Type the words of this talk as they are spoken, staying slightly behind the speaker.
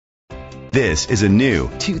This is a new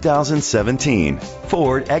 2017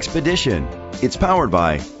 Ford Expedition. It's powered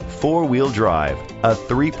by four-wheel drive, a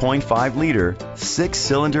 3.5-liter,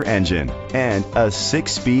 six-cylinder engine, and a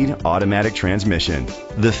six-speed automatic transmission.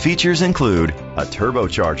 The features include a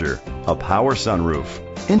turbocharger, a power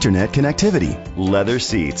sunroof, internet connectivity, leather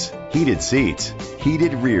seats,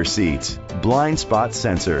 heated rear seats, blind spot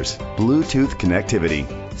sensors, Bluetooth connectivity,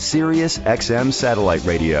 Sirius XM satellite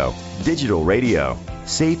radio, digital radio.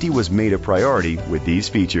 Safety was made a priority with these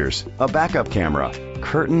features: a backup camera,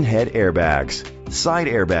 curtain head airbags, side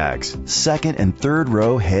airbags, second and third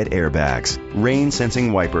row head airbags, rain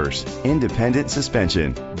sensing wipers, independent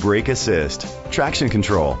suspension, brake assist, traction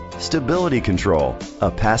control, stability control, a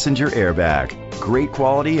passenger airbag. Great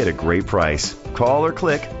quality at a great price. Call or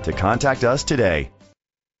click to contact us today.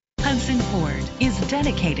 Hudson Ford is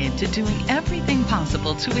dedicated to doing everything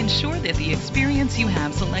possible to ensure that the experience you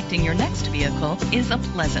have selecting your next vehicle is a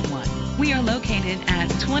pleasant one. We are located at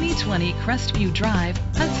 2020 Crestview Drive,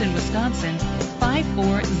 Hudson, Wisconsin,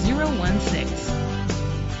 54010.